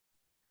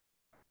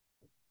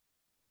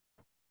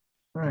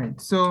All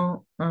right,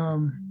 so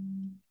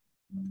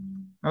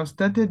I've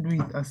started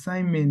with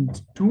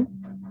assignment 2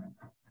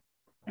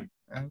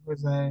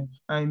 because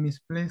I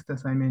misplaced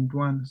assignment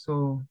 1.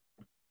 So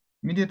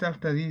immediate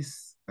after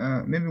this,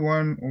 maybe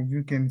one of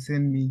you can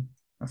send me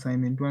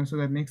assignment 1 so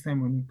that next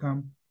time when we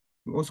come,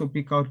 we also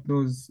pick out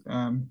those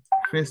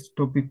first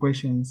topic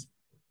questions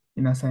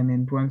in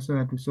assignment 1 so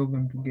that we solve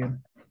them together.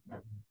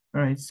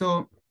 All right,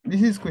 so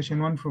this is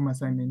question 1 from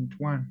assignment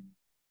 1.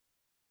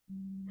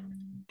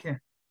 Okay,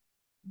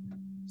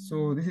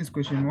 so this is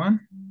question 1.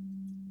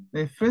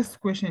 The first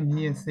question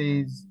here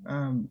says,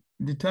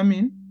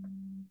 determine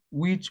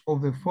which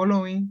of the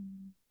following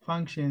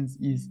functions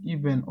is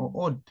even or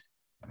odd.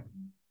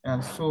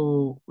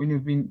 So when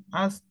you've been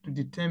asked to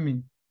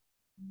determine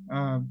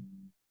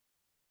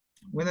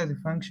whether the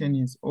function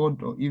is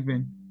odd or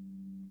even,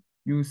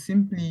 you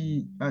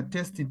simply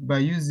test it by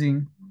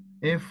using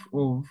f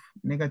of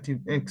negative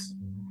x.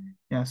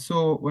 Yeah,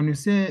 so when you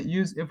say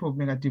use f of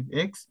negative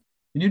x,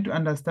 you need to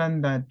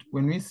understand that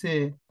when we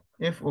say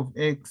f of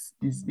x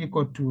is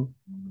equal to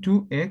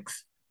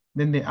 2x,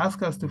 then they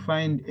ask us to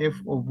find f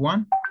of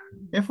 1.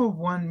 F of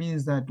 1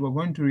 means that we're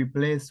going to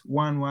replace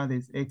 1 while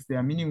there's x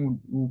there, meaning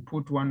we'll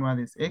put 1 while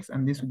there's x,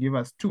 and this will give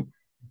us 2.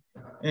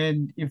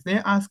 And if they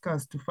ask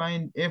us to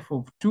find f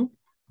of 2,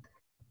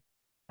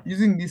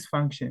 using this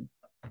function,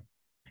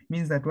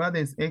 means that while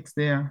there's x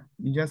there,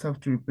 you just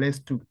have to replace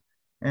 2,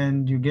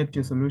 and you get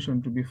your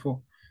solution to be 4.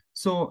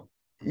 So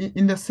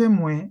in the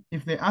same way,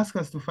 if they ask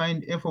us to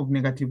find f of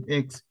negative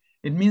x,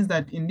 it means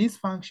that in this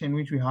function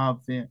which we have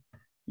there,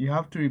 you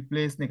have to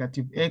replace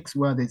negative x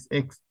where there's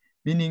x,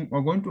 meaning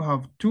we're going to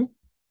have 2,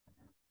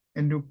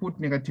 and we'll put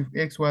negative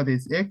x where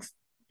there's x,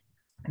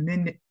 and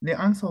then the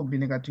answer will be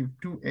negative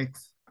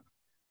 2x.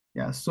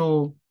 Yeah,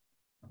 so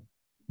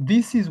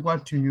this is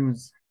what to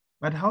use.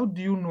 But how do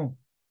you know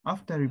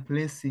after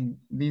replacing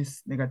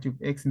this negative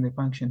x in the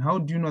function, how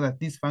do you know that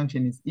this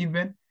function is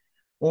even,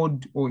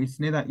 odd, or it's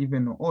neither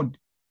even or odd?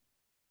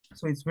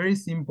 So it's very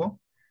simple.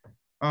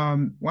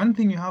 One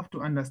thing you have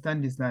to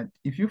understand is that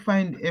if you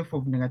find f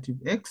of negative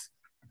x,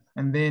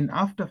 and then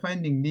after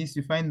finding this,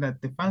 you find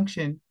that the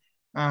function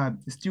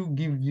still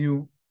gives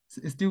you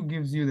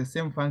the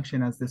same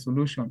function as the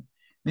solution.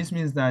 This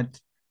means that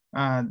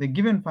the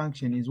given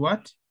function is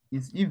what?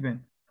 Is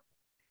even.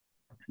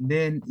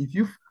 Then if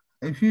you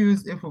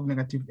use f of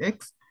negative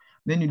x,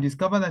 then you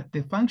discover that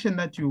the function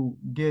that you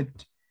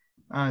get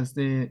as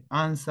the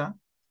answer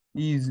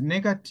is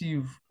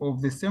negative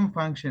of the same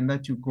function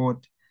that you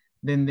got,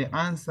 then the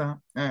answer,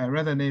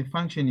 rather the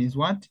function is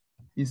what?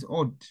 Is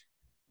odd.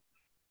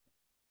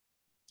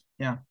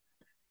 Yeah.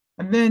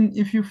 And then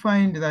if you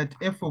find that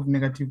f of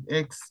negative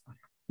x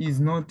is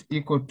not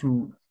equal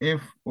to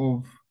f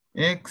of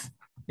x,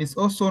 it's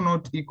also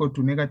not equal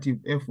to negative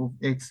f of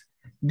x.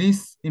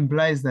 This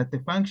implies that the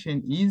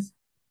function is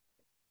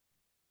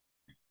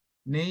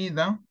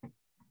neither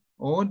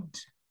odd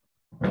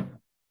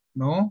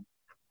nor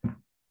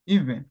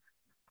even.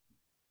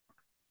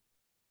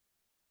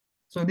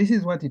 So this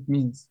is what it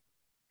means.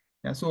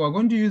 Yeah, so we're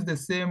going to use the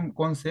same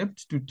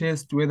concept to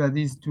test whether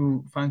these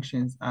two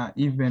functions are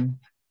even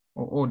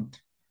or odd.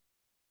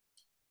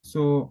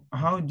 So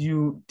how do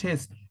you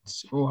test,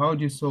 or how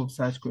do you solve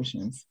such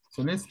questions?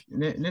 So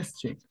let's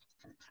check.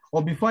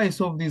 Or before I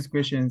solve these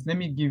questions, let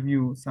me give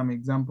you some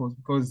examples,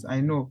 because I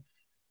know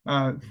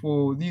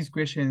for these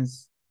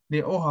questions,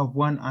 they all have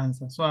one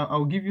answer. So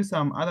I'll give you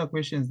some other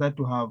questions that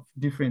will have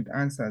different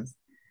answers.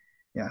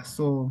 Yeah,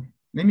 so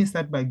let me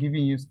start by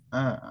giving you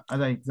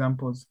other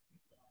examples.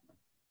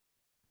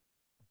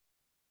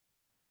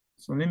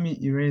 So let me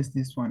erase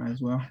this one as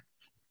well.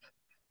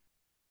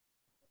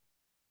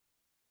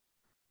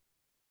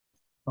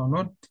 I'll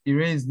not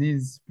erase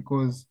these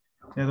because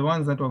they're the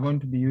ones that we're going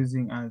to be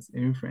using as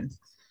a reference.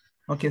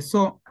 Okay,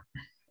 so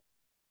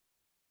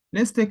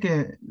let's take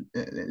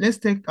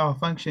our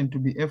function to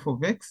be f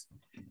of x,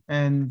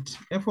 and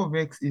f of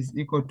x is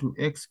equal to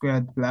x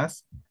squared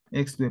plus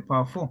x to the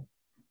power 4.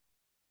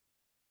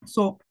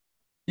 So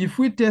if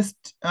we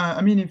test,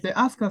 if they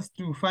ask us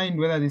to find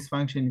whether this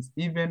function is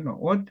even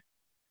or odd,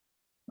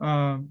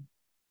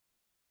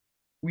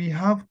 we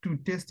have to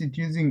test it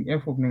using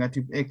f of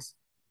negative x.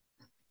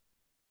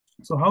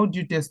 So how do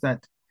you test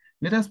that?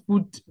 Let us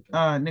put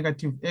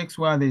negative x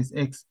where there's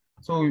x.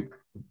 So we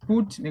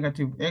put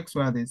negative x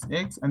where there's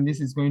x, and this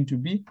is going to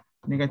be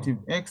negative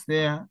x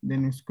there,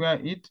 then we square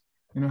it,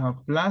 then we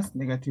have plus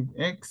negative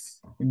x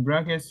in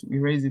brackets, we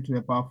raise it to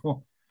the power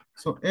 4.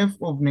 So f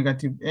of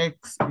negative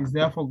x is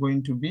therefore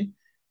going to be,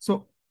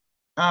 so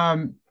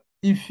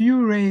if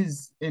you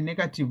raise a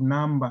negative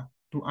number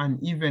to an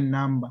even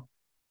number,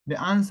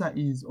 the answer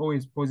is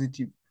always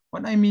positive.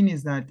 What I mean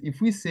is that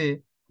if we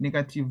say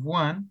negative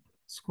 1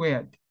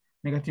 squared,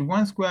 negative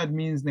 1 squared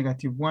means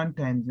negative 1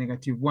 times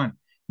negative 1.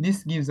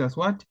 This gives us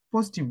what?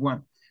 Positive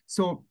 1.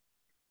 So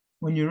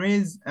when you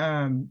raise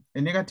a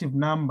negative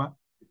number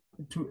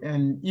to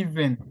an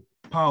even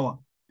power,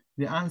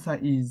 the answer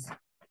is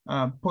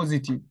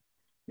positive.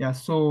 Yeah,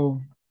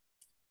 so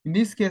in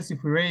this case,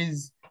 if we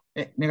raise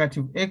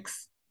negative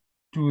x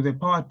to the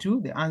power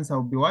 2, the answer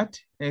will be what?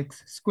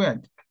 X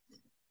squared.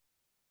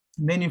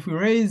 Then if we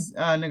raise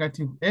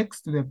negative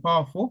x to the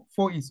power 4,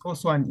 4 is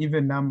also an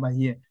even number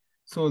here.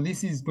 So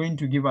this is going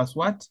to give us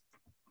what?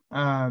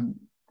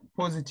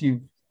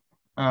 Positive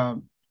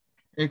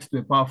x to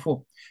the power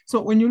 4.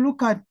 So when you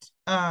look at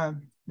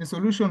the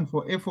solution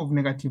for f of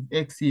negative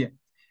x here,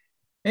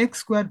 x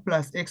squared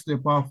plus x to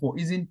the power 4,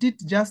 isn't it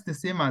just the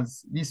same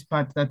as this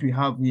part that we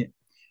have here?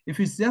 If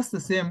it's just the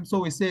same,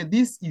 so we say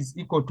this is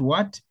equal to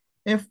what?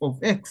 F of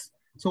x.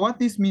 So what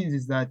this means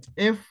is that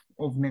f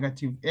of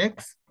negative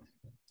x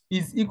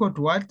is equal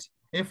to what?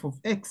 F of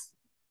x.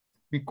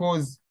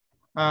 Because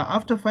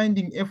after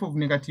finding f of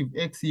negative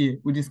x here,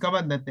 we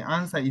discovered that the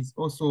answer is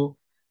also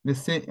the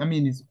same. I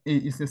mean,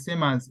 it's the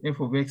same as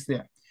f of x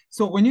there.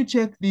 So when you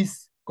check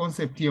this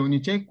concept here, when you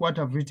check what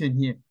I've written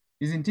here,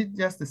 isn't it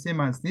just the same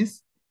as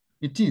this?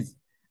 It is.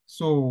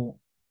 So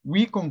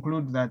we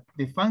conclude that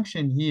the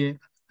function here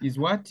is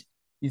what?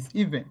 Is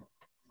even.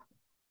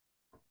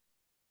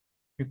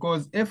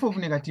 Because f of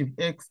negative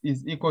x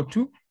is equal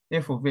to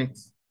f of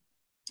x.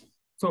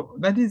 So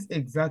that is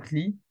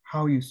exactly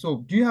how you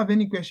solve. Do you have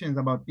any questions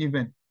about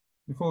even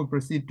before we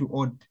proceed to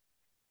odd?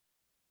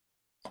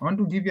 I want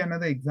to give you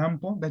another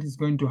example that is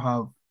going to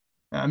have,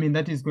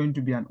 that is going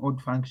to be an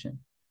odd function.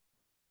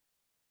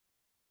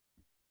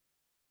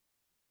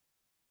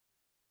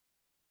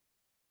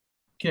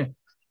 Okay,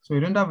 so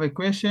we don't have a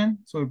question,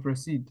 so we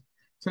proceed.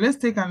 So let's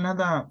take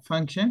another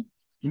function.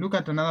 We look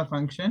at another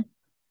function.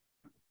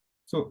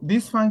 So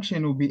this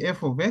function will be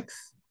f of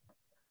x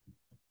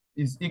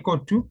is equal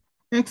to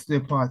x to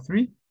the power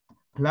 3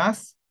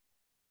 plus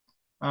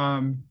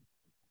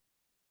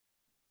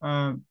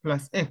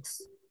plus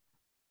x.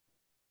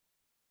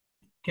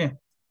 Okay.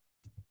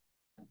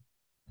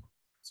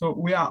 So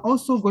we are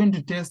also going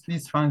to test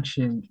this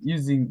function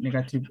using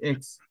negative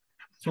x.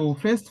 So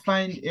first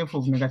find f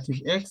of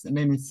negative x, and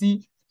then we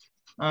see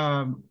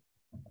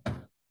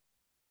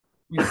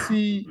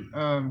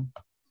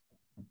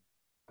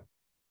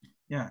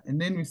and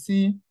then we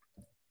see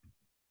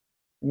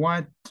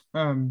what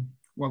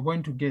we're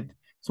going to get.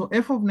 So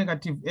f of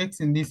negative x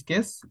in this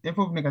case, f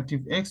of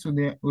negative x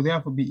will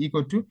therefore be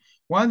equal to,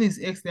 while this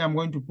x there, I'm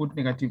going to put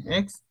negative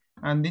x,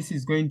 and this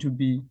is going to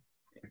be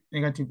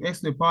negative x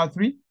to the power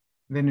 3.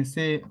 Then we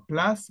say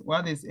plus,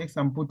 while this x,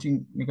 I'm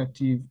putting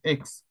negative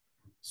x.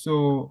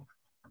 So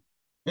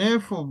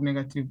f of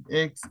negative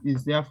x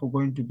is therefore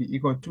going to be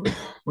equal to,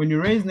 when you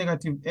raise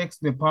negative x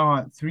to the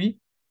power 3,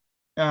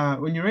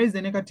 when you raise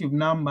the negative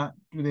number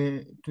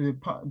to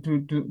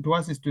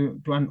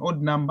an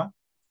odd number,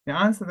 the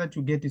answer that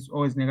you get is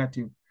always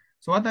negative.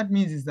 So what that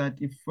means is that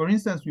if, for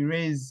instance, we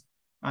raise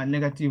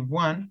negative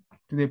 1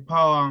 to the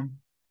power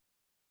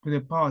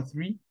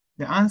 3,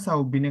 the answer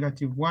will be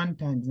negative 1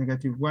 times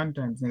negative 1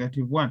 times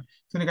negative 1.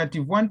 So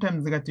negative 1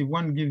 times negative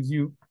 1 gives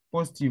you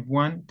positive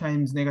 1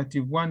 times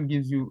negative 1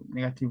 gives you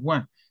negative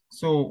 1.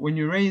 So when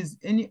you raise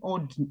any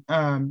odd,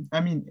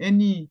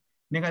 any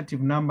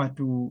negative number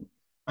to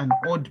an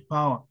odd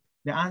power,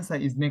 the answer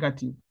is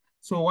negative.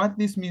 So what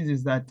this means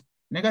is that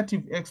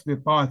negative x to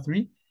the power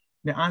 3,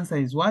 the answer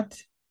is what?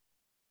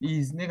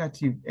 Is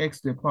negative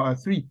x to the power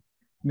 3.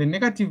 The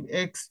negative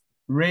x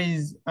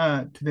raised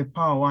to the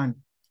power 1,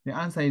 the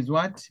answer is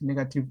what?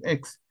 Negative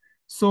x.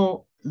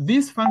 So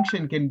this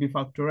function can be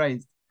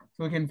factorized.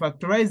 So we can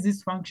factorize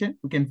this function.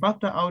 We can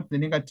factor out the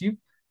negative,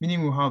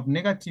 meaning we have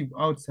negative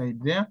outside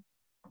there.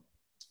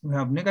 We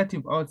have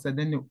negative outside,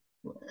 and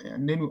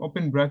then we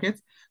open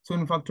brackets. So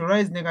when we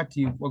factorize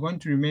negative, we're going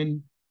to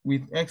remain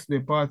with x to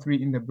the power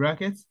 3 in the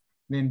brackets,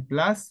 then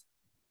plus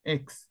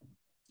x,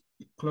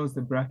 close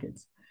the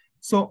brackets.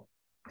 So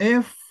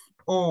f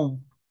of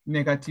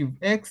negative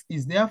x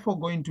is therefore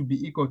going to be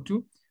equal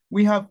to,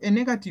 we have a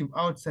negative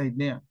outside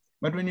there,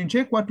 but when you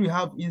check what we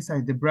have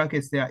inside the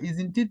brackets there,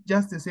 isn't it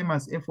just the same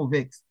as f of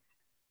x?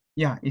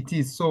 Yeah, it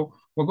is. So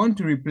we're going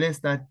to replace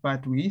that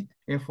part with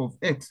f of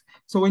x.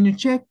 So when you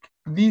check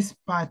this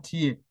part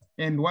here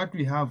and what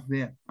we have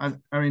there,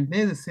 aren't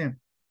they the same?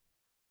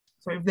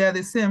 So if they are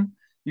the same,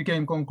 you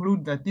can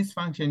conclude that this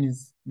function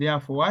is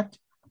therefore what?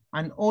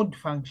 An odd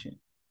function.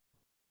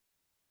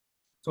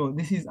 So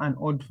this is an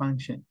odd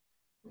function.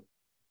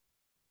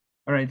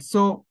 All right,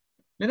 so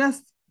let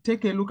us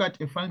take a look at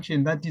a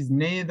function that is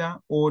neither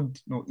odd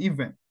nor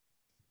even.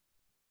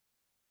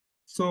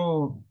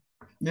 So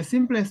the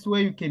simplest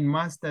way you can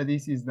master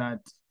this is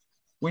that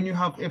when you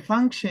have a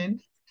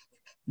function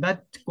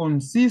that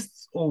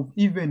consists of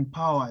even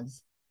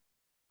powers,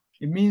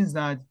 it means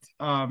that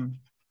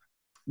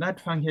that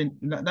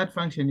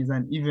function is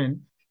an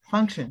even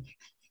function.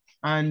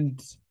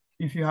 And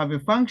if you have a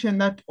function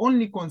that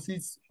only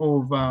consists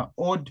of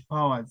odd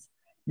powers,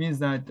 means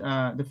that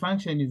the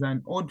function is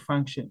an odd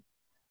function.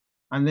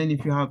 And then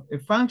if you have a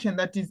function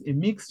that is a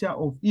mixture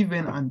of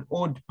even and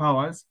odd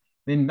powers,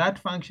 then that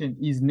function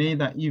is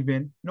neither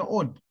even nor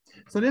odd.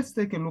 So let's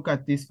take a look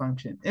at this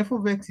function. F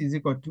of x is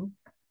equal to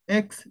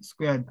x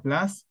squared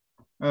plus,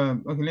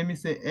 okay, let me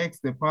say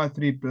x to the power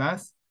 3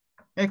 plus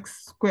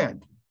x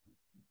squared.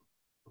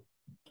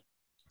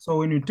 So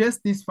when you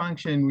test this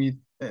function with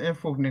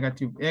f of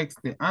negative x,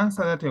 the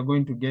answer that you're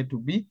going to get to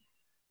be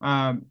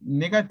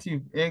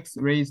negative x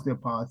raised to the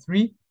power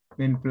 3,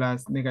 then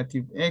plus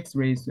negative x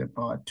raised to the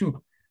power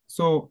 2.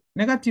 So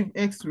negative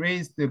x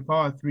raised to the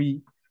power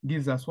 3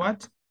 gives us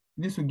what?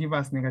 This will give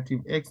us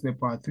negative x to the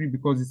power 3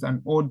 because it's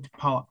an odd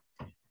power.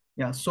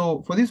 Yeah,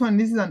 so for this one,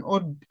 this is an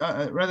odd,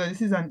 rather,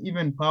 this is an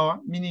even power,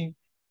 meaning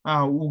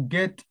we'll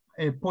get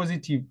a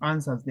positive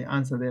answer as the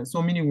answer there.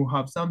 So meaning we'll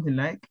have something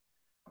like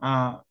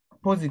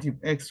positive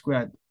x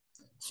squared.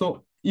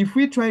 So if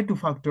we try to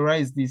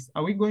factorize this,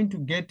 are we going to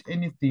get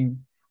anything?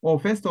 Or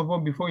first of all,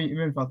 before you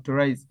even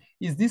factorize,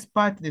 is this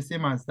part the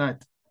same as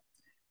that?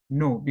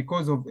 No,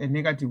 because of a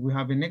negative. We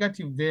have a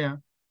negative there.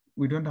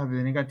 We don't have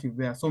a negative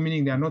there. So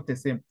meaning they are not the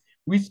same,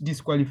 which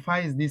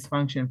disqualifies this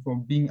function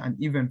from being an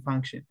even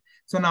function.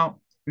 So now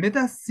let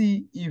us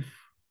see if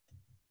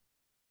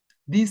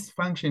this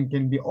function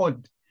can be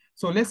odd.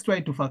 So let's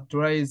try to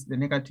factorize the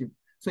negative.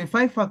 So if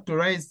I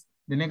factorize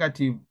the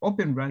negative,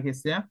 open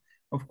brackets there,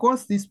 of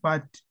course, this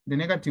part, the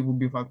negative will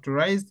be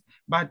factorized.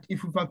 But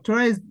if we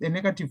factorize the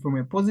negative from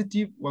a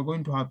positive, we're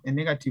going to have a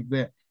negative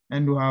there,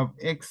 and we'll have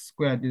x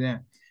squared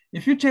there.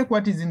 If you check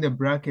what is in the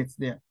brackets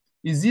there,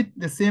 is it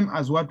the same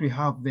as what we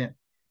have there?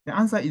 The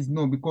answer is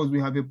no, because we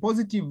have a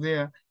positive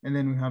there, and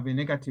then we have a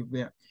negative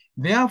there.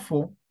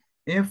 Therefore,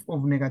 f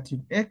of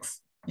negative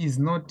x is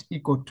not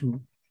equal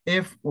to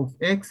f of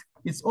x.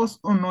 It's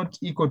also not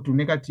equal to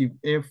negative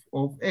f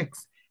of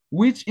x,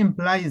 which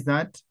implies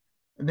that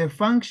the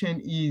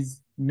function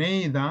is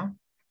neither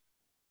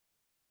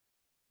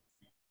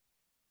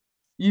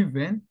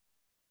even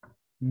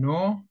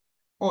nor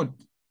odd.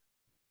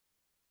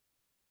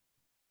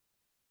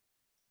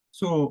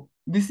 So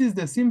this is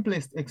the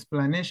simplest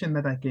explanation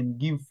that I can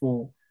give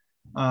for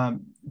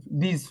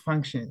these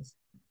functions.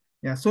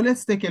 Yeah, so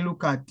let's take a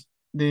look at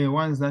the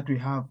ones that we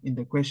have in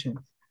the question.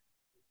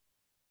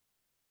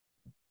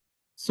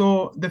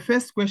 So the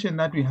first question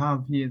that we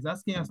have here is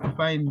asking us to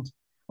find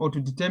or to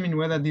determine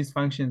whether these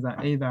functions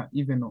are either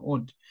even or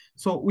odd.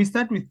 So we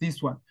start with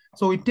this one.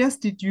 So we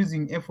test it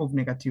using f of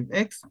negative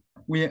x.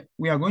 We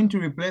are going to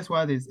replace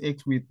what is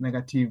x with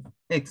negative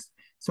x.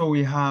 So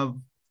we have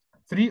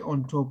 3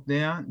 on top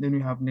there, then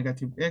we have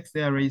negative x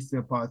there raised to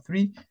the power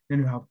 3,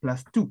 then we have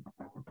plus 2.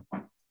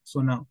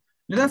 So now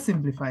let us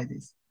simplify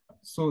this.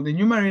 So the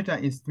numerator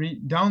is 3.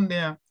 Down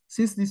there,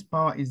 since this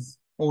power is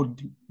odd,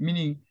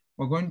 meaning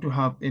we're going to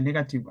have a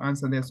negative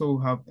answer there. So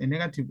we have a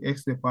negative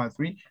x to the power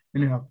 3,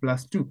 then we have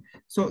plus 2.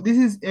 So this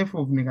is f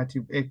of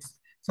negative x.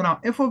 So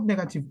now f of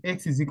negative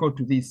x is equal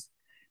to this.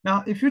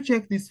 Now, if you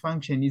check this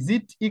function, is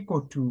it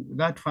equal to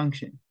that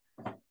function?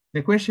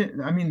 The question,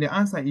 the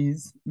answer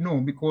is no,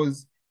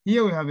 because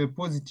here we have a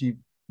positive,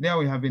 there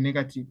we have a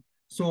negative.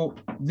 So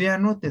they are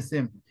not the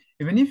same.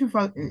 Even if you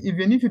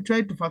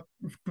try to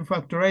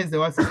factorize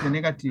the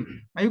negative,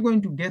 are you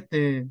going to get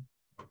the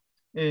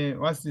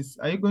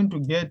are you going to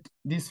get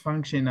this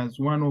function as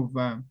one of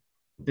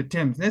the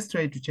terms? Let's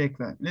try to check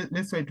that.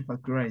 Let's try to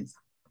factorize.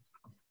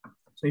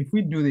 So if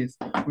we do this,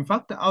 we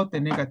factor out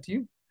the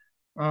negative,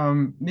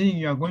 meaning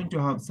you are going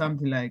to have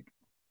something like,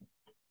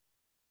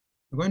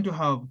 you're going to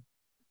have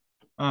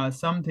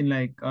something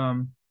like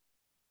 3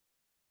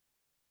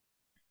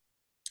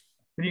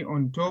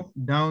 on top.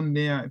 Down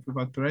there, if you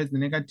factorize the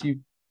negative,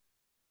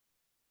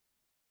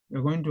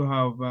 you're going to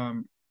have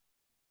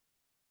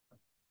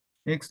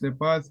x to the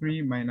power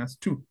 3 minus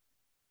 2.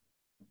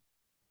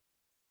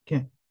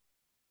 Okay.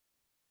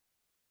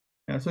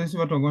 Yeah, so this is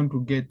what we're going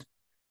to get.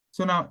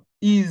 So now,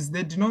 is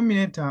the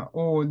denominator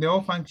or the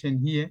whole function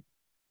here,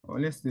 or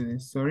let's do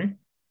this, sorry.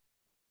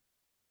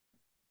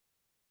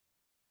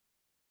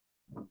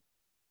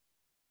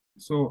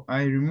 So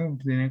I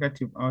removed the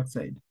negative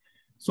outside.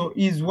 So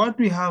is what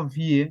we have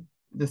here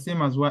the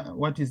same as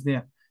what is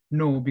there?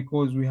 No,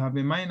 because we have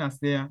a minus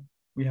there,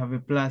 we have a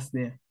plus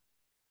there.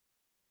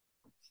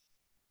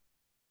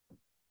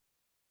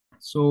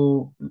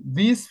 So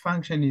this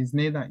function is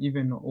neither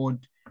even nor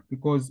odd,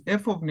 because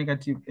f of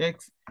negative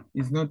x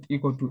is not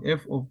equal to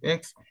f of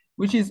x,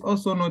 which is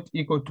also not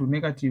equal to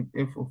negative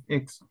f of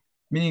x,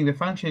 meaning the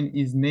function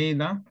is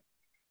neither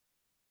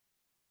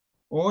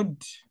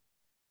odd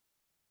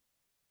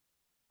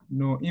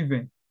nor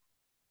even.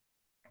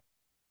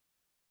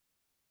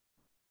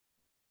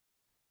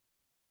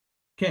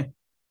 Okay,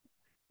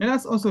 let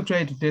us also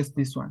try to test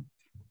this one.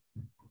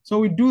 So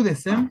we do the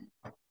same.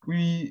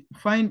 We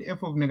find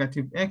f of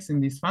negative x in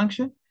this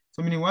function.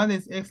 So meaning while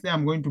there's x there,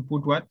 I'm going to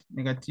put what?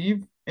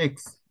 Negative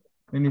x.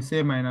 Then you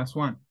say minus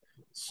 1.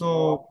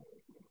 So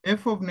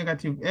f of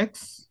negative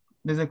x,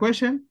 there's a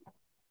question?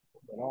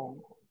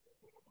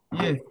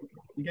 Yes,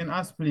 you can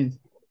ask, please.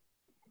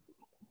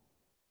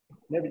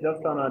 Maybe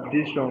just an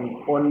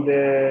addition on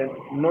the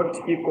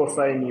not equal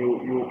sign,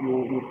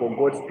 you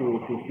forgot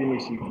to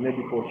finish it,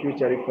 maybe for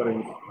future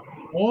reference.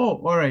 Oh,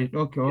 all right.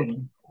 Okay.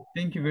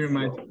 Thank you very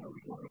much.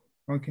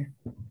 Okay.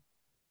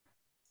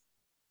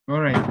 All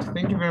right.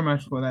 Thank you very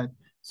much for that.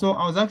 So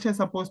I was actually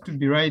supposed to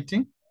be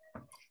writing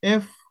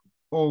f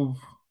of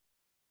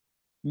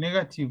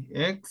negative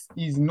x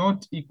is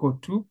not equal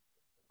to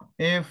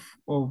f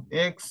of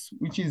x,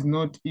 which is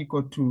not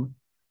equal to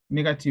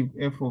negative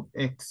f of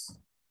x.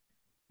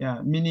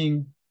 Yeah,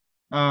 meaning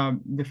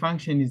the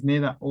function is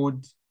neither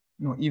odd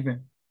nor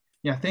even.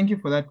 Yeah, thank you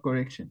for that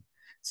correction.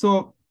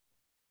 So,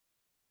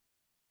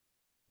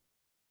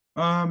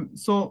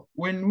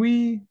 when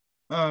we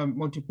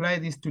multiply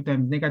these 2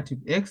 times negative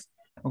x,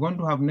 we're going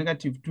to have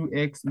negative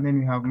 2x, and then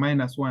we have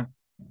minus 1.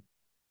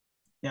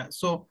 Yeah,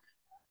 so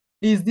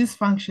is this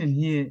function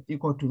here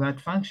equal to that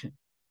function?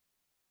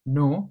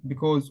 No,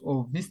 because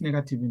of this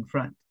negative in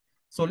front.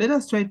 So let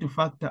us try to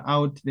factor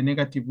out the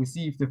negative. We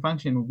see if the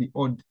function will be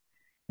odd.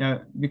 Yeah,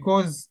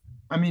 because,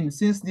 I mean,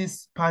 since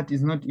this part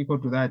is not equal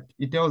to that,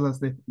 it tells us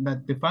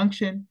that the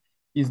function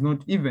is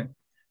not even.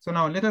 So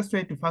now let us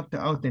try to factor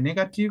out the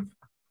negative.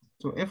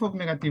 So f of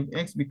negative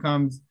x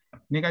becomes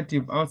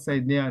negative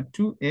outside there,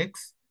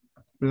 2x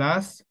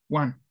plus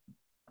 1.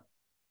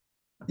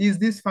 Is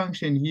this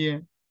function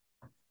here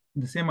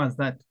the same as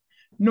that?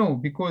 No,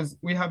 because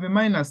we have a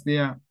minus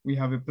there, we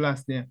have a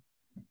plus there.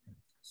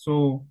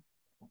 So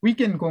we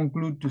can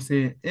conclude to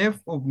say f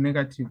of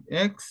negative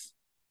x,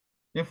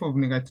 f of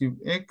negative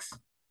x.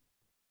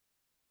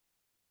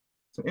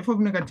 So f of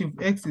negative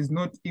x is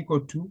not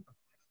equal to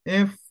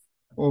f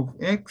of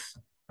x,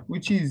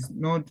 which is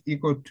not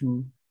equal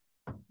to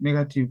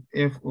negative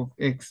f of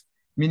x,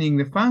 meaning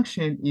the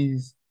function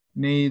is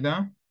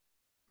neither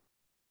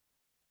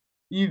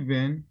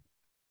even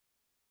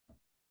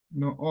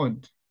nor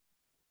odd.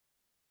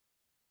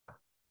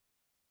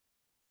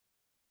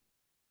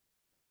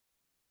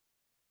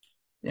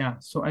 Yeah,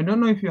 so I don't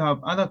know if you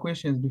have other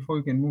questions before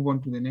we can move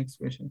on to the next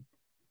question.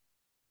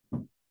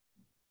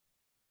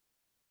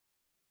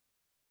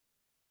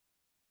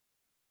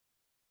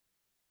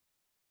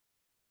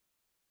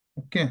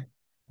 Okay,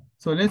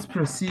 so let's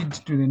proceed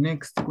to the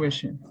next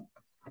question.